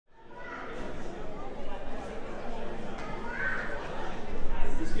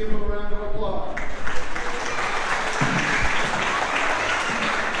give them a round of applause.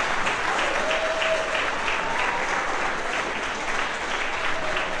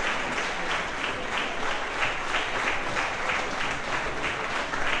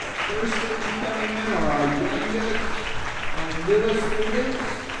 First coming in are our youngest and little students,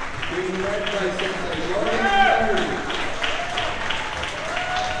 being led by Sensei Lauren.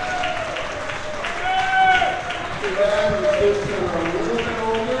 After that, our kids that are a little bit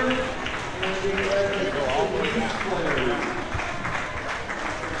older, and being led by police players.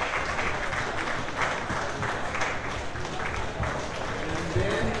 And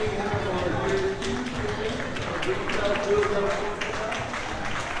then we have our grade 2 students, our green belt wheelbarrow.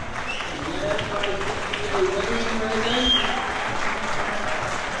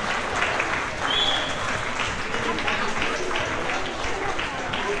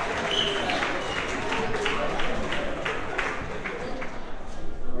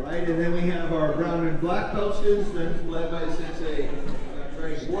 Alright, and then we have our brown and black belt students, then led by Sensei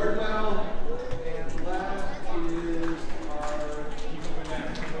Greg Wardwell. And last is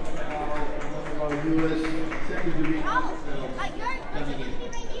one of our newest second degree coming in.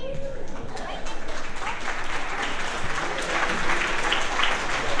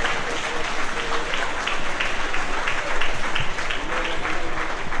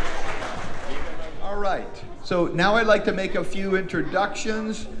 All right, so now I'd like to make a few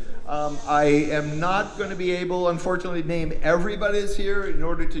introductions. I am not going to be able, unfortunately, to name everybody that's here. In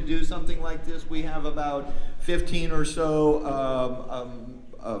order to do something like this, we have about 15 or so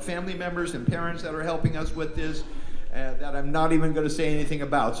family members and parents that are helping us with this that I'm not even going to say anything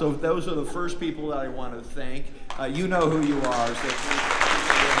about. So those are the first people that I want to thank. You know who you are. So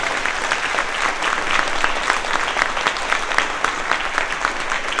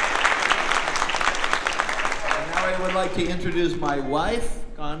I would like to introduce my wife,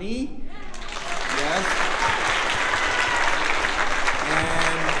 Connie. Yes.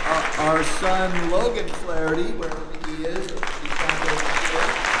 And our son, Logan Flaherty, wherever he is.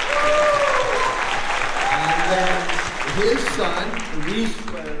 And then his son, Reese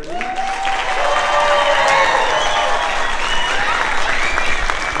Flaherty.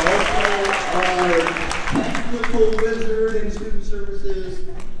 Also, our technical wizard in student services,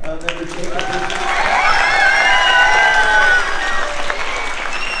 member Jacob.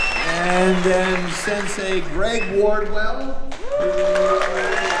 And then Sensei Greg Wardwell,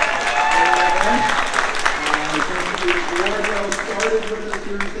 Wardwell started with us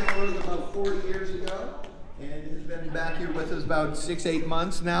here in St. Louis about 40 years ago, and has been back here with us about 6-8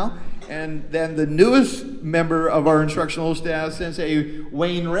 months now. And then the newest member of our instructional staff, Sensei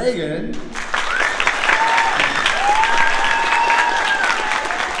Wayne Reagan,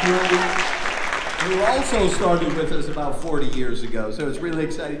 who also started with us about 40 years ago. So it's really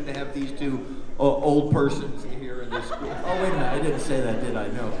exciting to have these two old persons here in this school. Oh, wait a minute, I didn't say that, did I?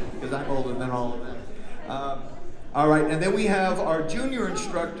 No, because I'm older than all of them. All right, and then we have our junior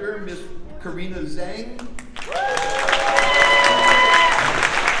instructor, Miss Karina Zhang.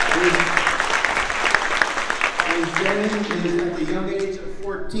 Ms. Zhang is at the young age of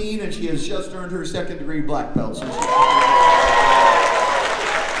 14, and she has just earned her second degree black belt. So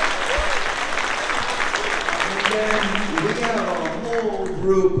we have a whole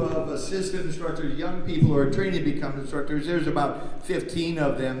group of assistant instructors, young people who are training to become instructors. There's about 15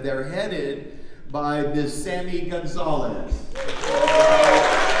 of them. They're headed by Ms. Sammy Gonzalez. Please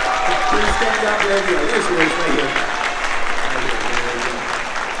stand up right here. There she is, right here.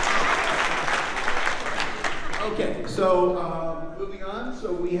 Okay, so moving on.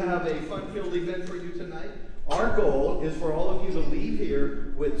 So we have a fun-filled event for you tonight. Our goal is for all of you to leave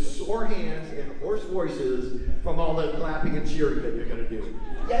here with sore hands and hoarse voices from all the clapping and cheering that you're going to do.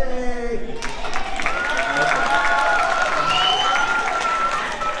 Yay!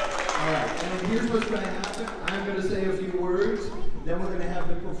 All right, and here's what's going to happen. I'm going to say a few words, then we're going to have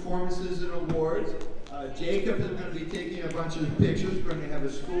the performances and awards. Jacob is going to be taking a bunch of pictures. We're going to have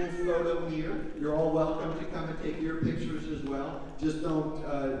a school photo here. You're all welcome to come and take your pictures as well. Just don't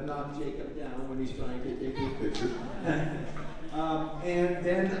knock Jacob down when he's trying to take his pictures. And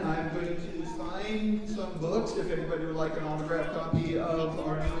then I'm going to sign some books, if anybody would like an autographed copy of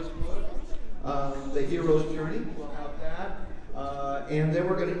our newest book, The Hero's Journey. We'll have that. And then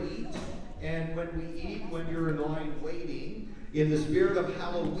we're going to eat. And when we eat, when you're in line waiting, in the spirit of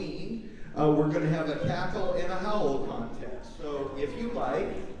Halloween, we're going to have a cackle and a howl contest. So if you like,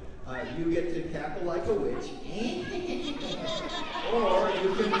 you get to cackle like a witch, or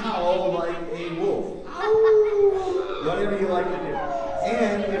you can howl like a wolf. Whatever you like to do.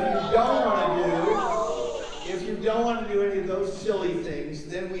 And if you don't want to do any of those silly things,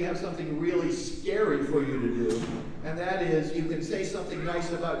 then we have something really scary for you to do, and that is you can say something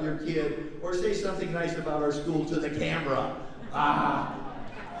nice about your kid or say something nice about our school to the camera. Ah.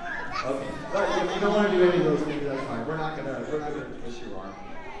 Okay. But if you don't want to do any of those things, that's fine. We're not gonna twist your arm.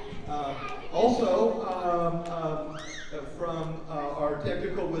 From our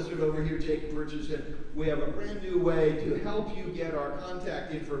technical wizard over here, Jacob Richardson, we have a brand new way to help you get our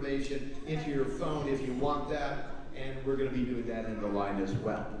contact information into your phone if you want that, and we're going to be doing that in the line as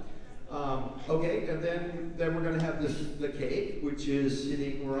well. Okay, and then we're going to have the cake, which is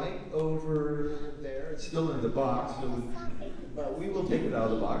sitting right over there. It's still in the box, but we will take it out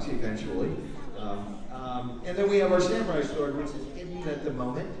of the box eventually. And then we have our samurai sword, which is hidden at the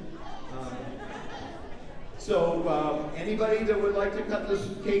moment. So anybody that would like to cut this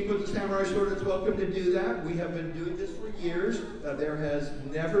cake with the samurai sword is welcome to do that. We have been doing this for years. There has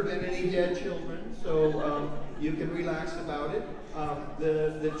never been any dead children, so you can relax about it.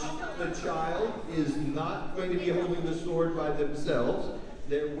 The child is not going to be holding the sword by themselves.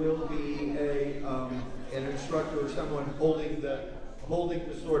 There will be an instructor or someone holding the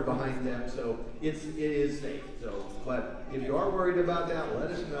sword behind them, so it is safe. So, but if you are worried about that,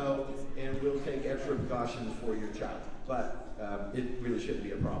 let us know, and we'll take extra precautions for your child. But it really shouldn't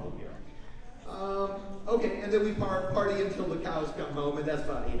be a problem here. Okay, and then we party until the cows come home, and that's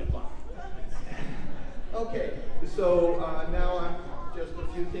about 8 o'clock. Okay, so now I'm just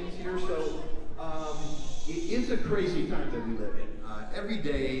a few things here. So it is a crazy time that we live in. Every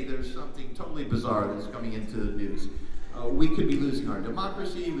day there's something totally bizarre that's coming into the news. We could be losing our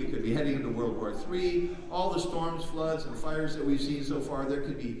democracy, we could be heading into World War III, all the storms, floods, and fires that we've seen so far, there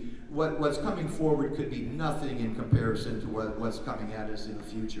could be, what's coming forward could be nothing in comparison to what's coming at us in the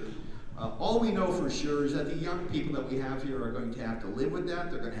future. All we know for sure is that the young people that we have here are going to have to live with that,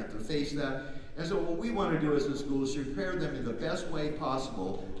 they're going to have to face that, and so what we want to do as a school is to prepare them in the best way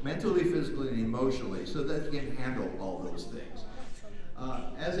possible, mentally, physically, and emotionally, so that they can handle all those things.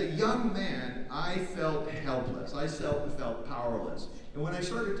 As a young man, I felt helpless. I felt powerless. And when I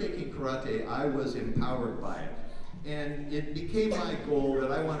started taking karate, I was empowered by it. And it became my goal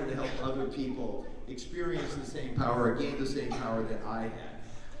that I wanted to help other people experience the same power, gain the same power that I had.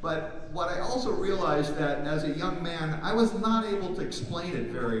 But what I also realized that as a young man, I was not able to explain it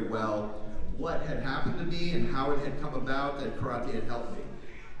very well, what had happened to me and how it had come about that karate had helped me.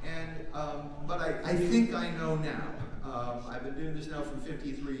 And, but I think I know now. I've been doing this now for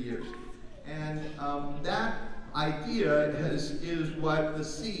 53 years. And that idea is what the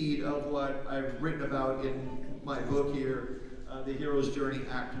seed of what I've written about in my book here, The Hero's Journey,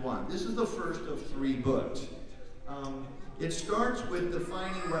 Act 1. This is the first of 3 books. It starts with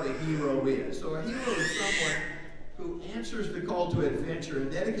defining what a hero is. So a hero is someone who answers the call to adventure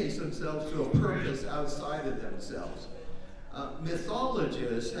and dedicates themselves to a purpose outside of themselves.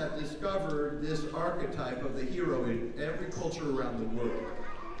 Mythologists have discovered this archetype of the hero in every culture around the world.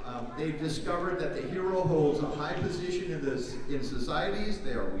 They've discovered that the hero holds a high position in societies.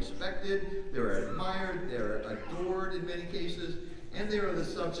 They are respected, they're admired, they're adored in many cases, and they are the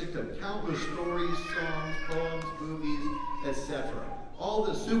subject of countless stories, songs, poems, movies, etc. All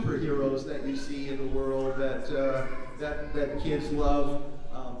the superheroes that you see in the world that kids love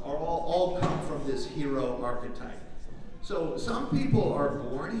are all come from this hero archetype. So some people are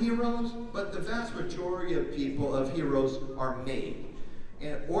born heroes, but the vast majority of heroes are made.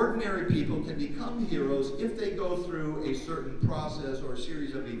 And ordinary people can become heroes if they go through a certain process or a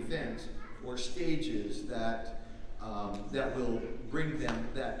series of events or stages that will bring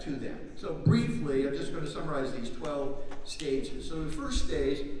that to them. So briefly, I'm just going to summarize these 12 stages. So the first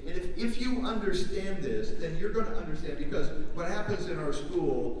stage, and if you understand this, then you're going to understand, because what happens in our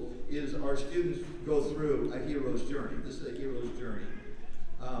school is our students go through a hero's journey. This is a hero's journey.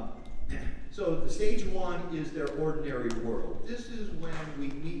 So stage 1 is their ordinary world. This is when we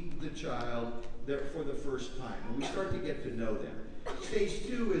meet the child for the first time, and we start to get to know them. Stage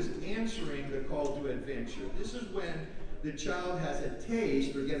 2 is answering the call to adventure. This is when the child has a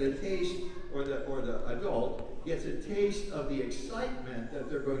taste, or the adult gets a taste of the excitement that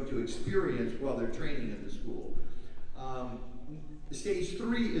they're going to experience while they're training in the school. Stage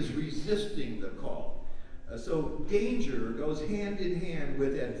 3 is resisting the call. So danger goes hand in hand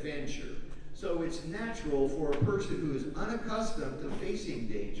with adventure. So it's natural for a person who is unaccustomed to facing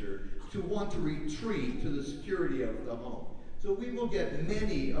danger to want to retreat to the security of the home. So we will get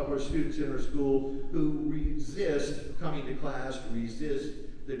many of our students in our school who resist coming to class, resist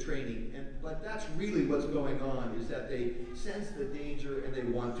the training. But that's really what's going on, is that they sense the danger and they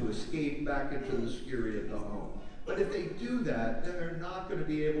want to escape back into the security of the home. But if they do that, then they're not going to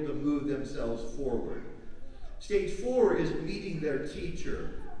be able to move themselves forward. Stage 4 is meeting their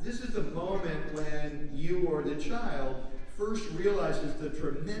teacher. This is the moment when you or the child first realizes the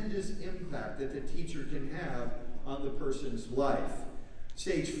tremendous impact that the teacher can have on the person's life.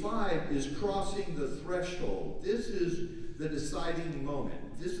 Stage 5 is crossing the threshold. This is the deciding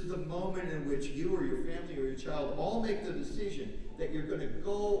moment. This is the moment in which you or your family or your child all make the decision that you're going to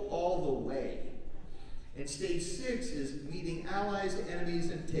go all the way. And stage 6 is meeting allies,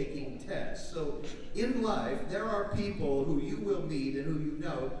 enemies, and taking tests. So in life, there are people who you will meet and who you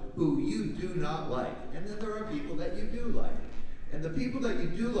know who you do not like. And then there are people that you do like. And the people that you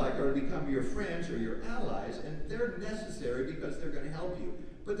do like are to become your friends or your allies, and they're necessary because they're going to help you.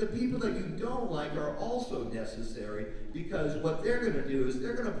 But the people that you don't like are also necessary because what they're going to do is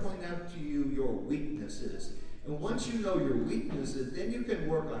they're going to point out to you your weaknesses. And once you know your weaknesses, then you can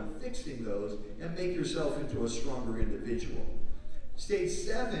work on fixing those and make yourself into a stronger individual. Stage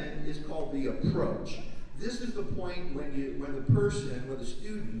 7 is called the approach. This is the point when the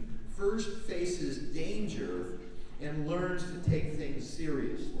student first faces danger and learns to take things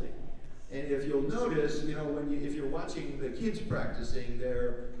seriously. And if you'll notice, if you're watching the kids practicing,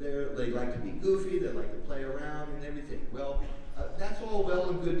 they like to be goofy, they like to play around and everything. Well, that's all well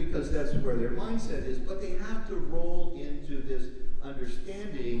and good because that's where their mindset is, but they have to roll into this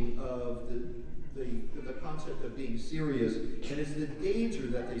understanding of the concept of being serious, and it's the danger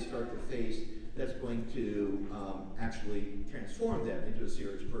that they start to face that's going to actually transform them into a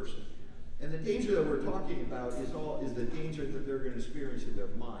serious person. And the danger that we're talking about is the danger that they're going to experience in their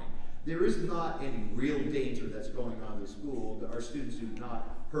mind. There is not any real danger that's going on in the school. Our students do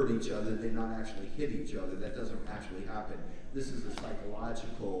not hurt each other. They not actually hit each other. That doesn't actually happen. This is a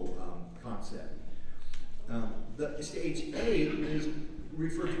psychological concept. The stage 8 is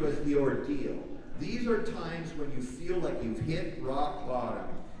referred to as the ordeal. These are times when you feel like you've hit rock bottom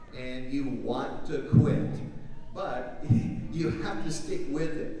and you want to quit, but you have to stick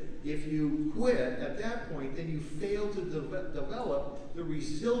with it. If you quit at that point, then you fail to develop the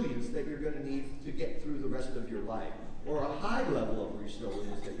resilience that you're going to need to get through the rest of your life, or a high level of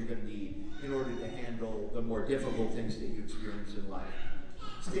resilience that you're going to need in order to handle the more difficult things that you experience in life.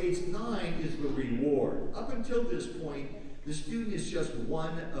 Stage 9 is the reward. Up until this point, the student is just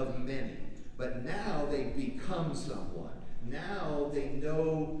one of many, but now they become someone. Now they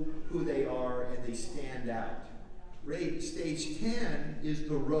know who they are and they stand out. Stage 10 is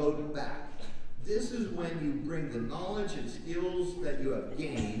the road back. This is when you bring the knowledge and skills that you have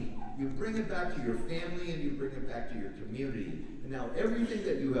gained, you bring it back to your family and you bring it back to your community. And now everything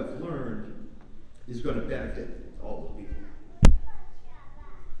that you have learned is going to benefit all the people.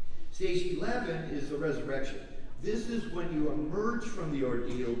 Stage 11 is the resurrection. This is when you emerge from the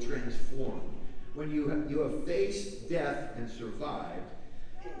ordeal transformed. When you have faced death and survived,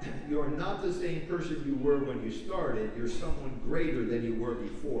 you are not the same person you were when you started. You're someone greater than you were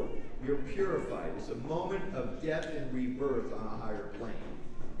before. You're purified. It's a moment of death and rebirth on a higher plane.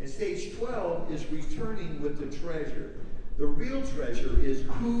 And stage 12 is returning with the treasure. The real treasure is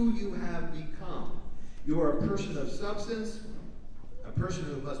who you have become. You are a person of substance, a person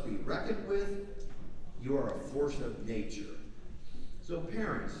who must be reckoned with. You are a force of nature. So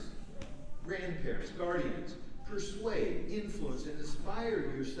parents, grandparents, guardians, persuade, influence, and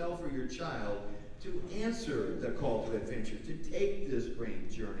inspire yourself or your child to answer the call to adventure, to take this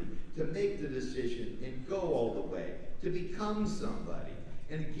great journey, to make the decision and go all the way, to become somebody,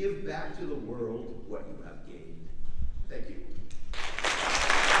 and give back to the world what you have gained. Thank you.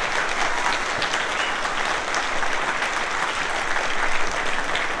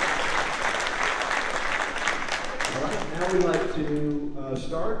 All right, now we'd like to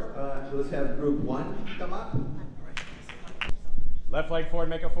start. Let's have group 1 come up. Left leg forward,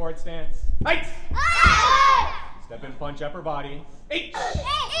 make a forward stance. Height! Step and punch upper body. H!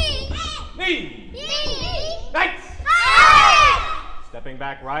 Knee! Height! Stepping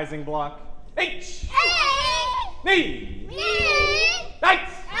back, rising block. H! Knee! Height!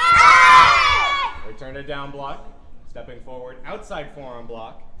 Return to down block. Stepping forward, outside forearm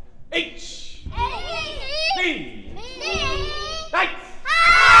block. H! Knee! Height!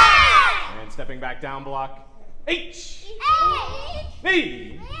 And stepping back, down block. H!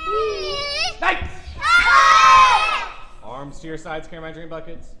 Knee! Height! Arms to your sides, camera dream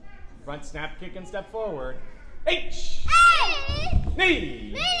buckets. Front snap, kick, and step forward. H!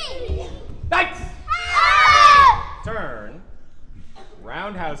 Knee! Height! Turn.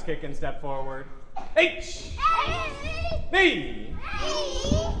 Roundhouse kick and step forward. H! Knee!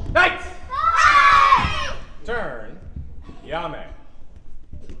 Height! Turn. Yame.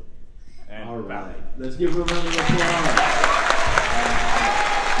 And all right. back. Let's give her a round of applause.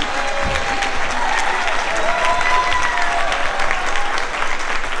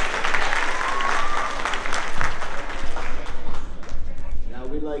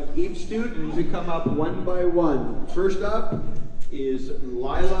 team to come up one by one. First up is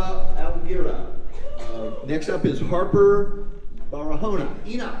Lila Algira. Next up is Harper Barahona.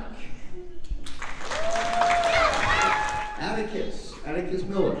 Enoch. Atticus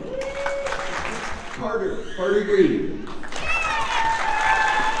Miller. Carter Green.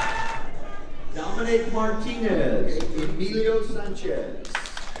 Dominic Martinez. Emilio Sanchez.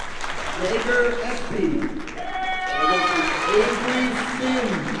 Jaeger Espy. Avery Finn.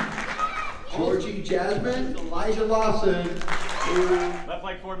 Georgie Jasmine. Elijah Lawson. Left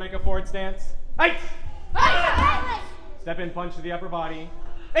leg forward, make a forward stance. Height! Step in, punch to the upper body.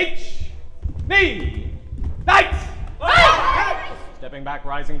 H! Knee! Height! Stepping back,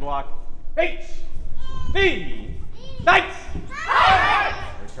 rising block. H! Knee! Height!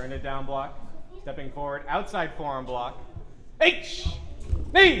 Return it down block. Stepping forward, outside forearm block. H!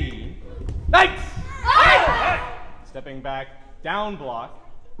 Knee! Height! Stepping back, down block.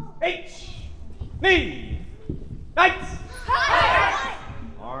 H! Knee! Height!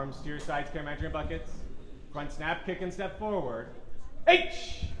 Arms to your sides, carry Mandarin buckets. Front snap, kick and step forward.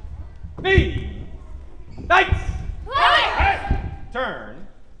 H! Knee! Height! Turn.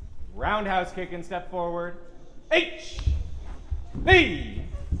 Roundhouse kick and step forward. H! Knee!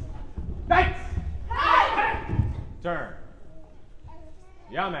 Height! Turn.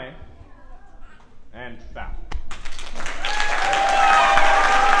 Yame. And bow.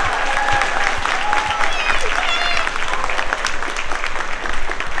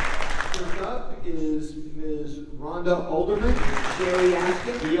 First up is Ms. Rhonda Alderman, Sherry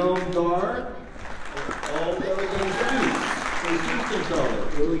Aston, Guillaume Gard, all delegates Jesus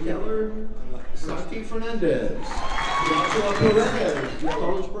Gonzalez, Willie Keller, Santi Fernandez, Joshua Perez,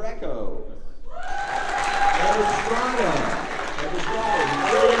 Carlos Barreco, Estrada,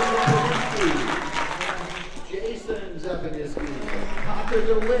 Jason Zepaniski, Papa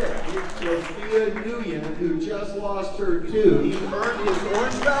DeWitt, Sophia Nguyen, who just lost her tooth. He earned his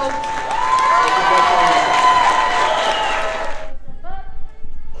orange belt.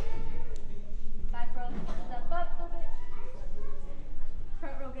 Back row, step up a bit.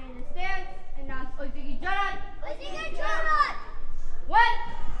 Front row, get in your stance. And now it's Ozigi Joran. Ozigi Joran! 1,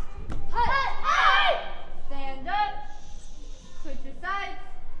 hut, stand up. Switch your sides.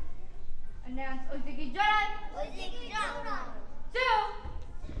 Announce Ozigi Joran. Ozigi Joran. 2,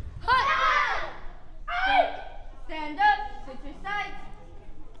 hut, stand up. Switch your sides.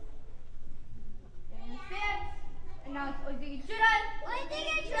 Get in your stance. Announce Ozigi Joran.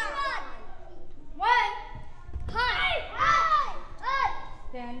 Ozigi Joran. 1, hut,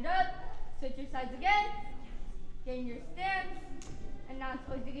 stand up. Switch your sides again. Get in your stance. Announce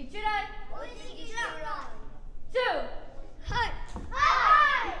Ozigi Joran. Ozigi Joran. 2, hut,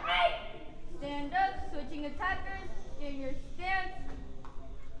 stand up, switching attackers, get in your stance.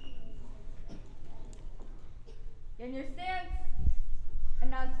 Get in your stance.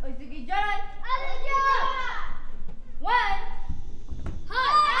 Announce Ozigi Joran. 1,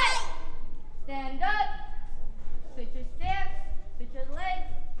 hut, stand up, switch your stance, switch your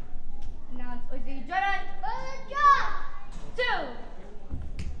legs. Announce Ozigi Joran. 2,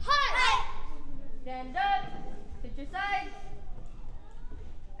 hut, stand up, switch your sides.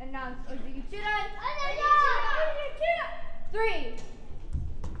 Announce Ozigi Joran. 3,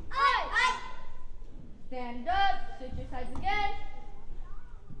 stand up, switch your sides again.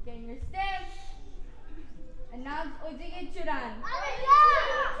 Get in your stance. Announce Ozigi Joran.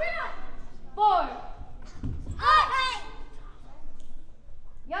 4,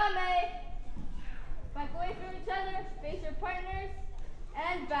 Yame. Back away from each other, face your partners,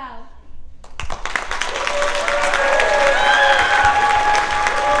 and bow.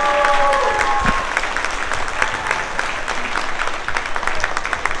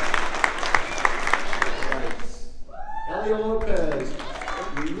 Elio Lopez,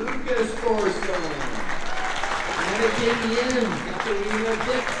 Lucas Thorstone, Anakin Yin, Katerina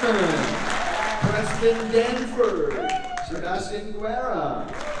Dixon, Preston Denford, Sebastian Guerra,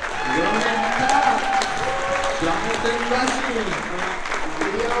 Roman Cox, Jonathan Rushing,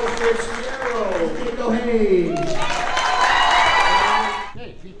 Leo Fitzgerald, Nico Hayes.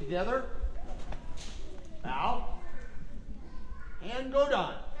 Okay, feet together. Bow. And go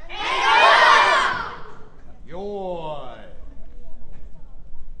down. Yoy.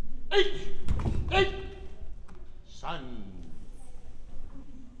 H. Sun.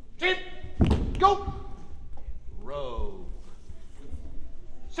 Chip. Go. Row.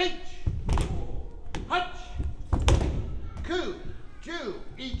 Cinch. Hutch. Coo. Chew.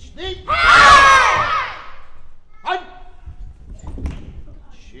 Each knee. Hunt.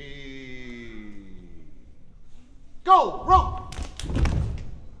 She. Go. Rope.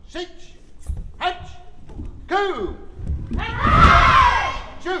 Cinch.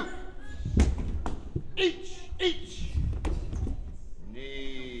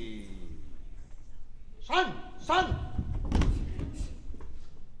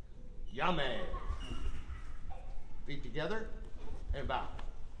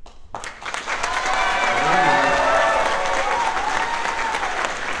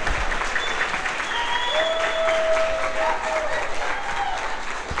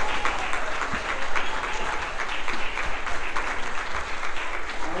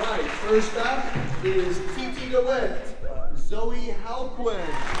 First up is Titi DeWitt, Zoe Halquin,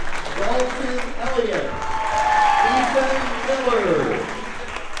 Dalton Elliott, Ethan Miller,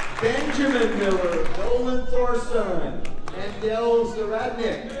 Benjamin Miller, Nolan Thorson, Mandel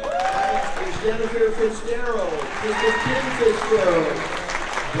Zaradnik, Jennifer Fitzgerald, Mr. Tim Fitzgerald,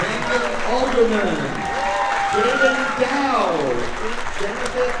 Brandon Alderman, Jaden Dow,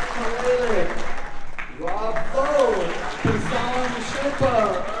 Jennifer Kalalik, Rob Bowe, Hassan Sherpa,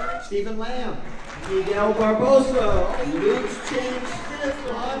 Stephen Lamb, Miguel Barbosa, Luke James Smith,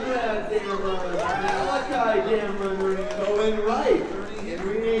 Conrad Dameron, Malachi Dameron, Cohen Wright,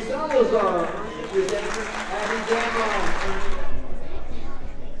 Enrique Salazar, Abby Dameron.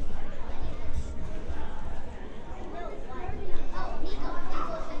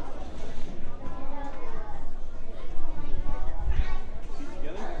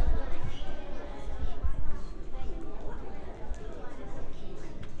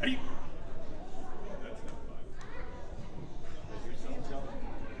 Ready?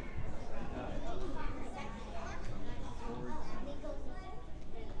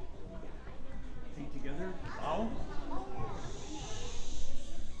 Feet together. Bow.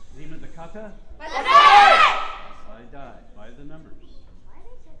 Name of the kata? Side die. By the numbers.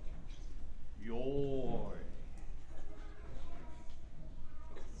 Your.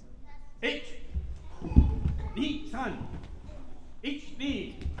 H. Ni san. H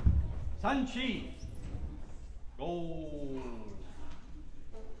ni. San chi. Go.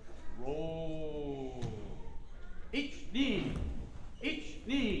 Roll. H ni.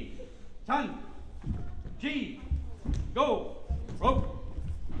 San. Chi. Go. Rope.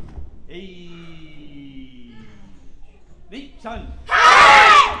 H. Ni san.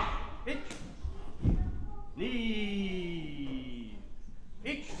 H. Ni.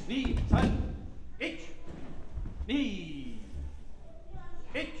 H ni san. H. Ni.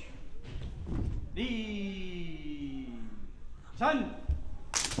 H. Ni. San.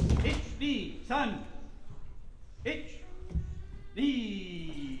 H. Ni. San. H.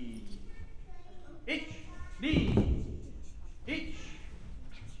 Ni. H. Ni. H.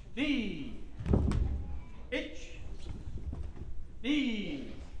 Ni. H. Ni.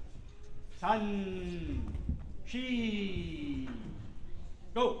 San. Chi.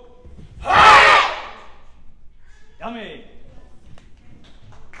 Go. Yummy.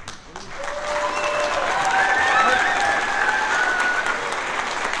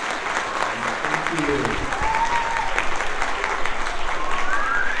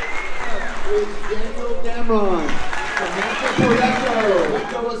 Daniel Damron, Samantha Corretto,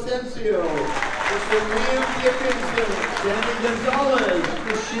 Rico Asensio, Mr. Liam Dickinson, Danny Gonzalez,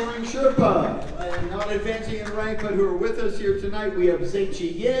 Mr. Shearing Sherpa, and not advancing in rank but who are with us here tonight, we have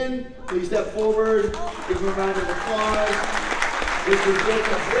Zaichi Yin. Please step forward, give him a round of applause. Mr.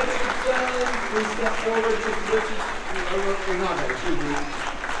 Jacob Richardson, please step forward, Mr. Richardson, excuse me.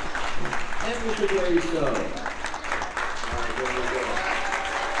 And Mr. Larry So. All right, there we go.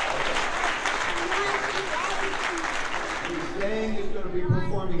 Zhang is going to be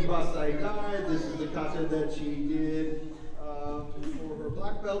performing Basai Dai. This is the kata that she did for her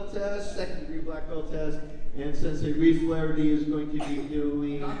black belt test, second degree black belt test. And Sensei Reef Flaherty is going to be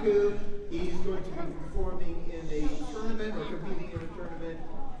doing Kaku. He's going to be performing in a tournament or competing in a tournament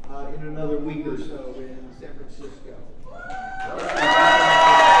in another week or so in San Francisco.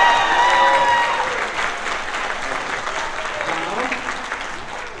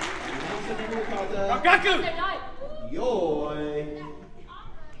 Kaku! Yoi!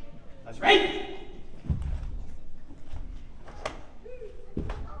 That's right!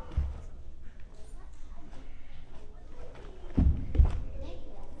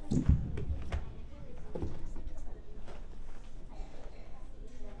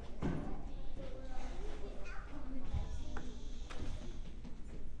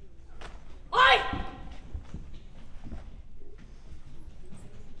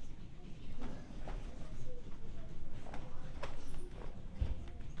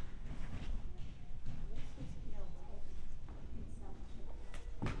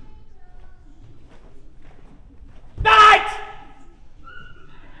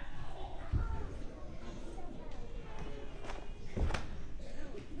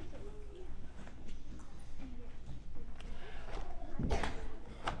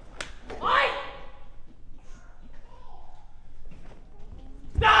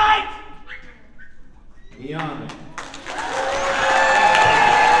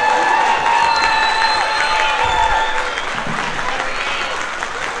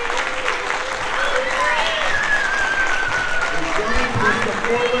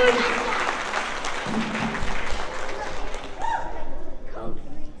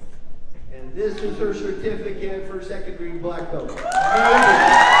 And this is her certificate for second degree black belt.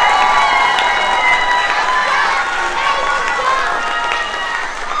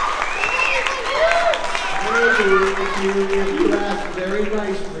 Maybe if you ask very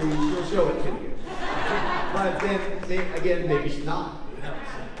nicely, she'll show it to you. But then, again, maybe she's not.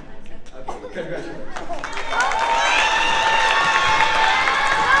 Okay, congratulations.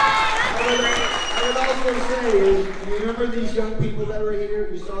 I would also say is, you remember these young people that were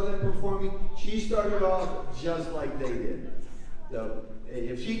here? You saw them performing? She started off just like they did. So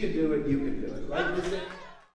if she could do it, you can do it. Right?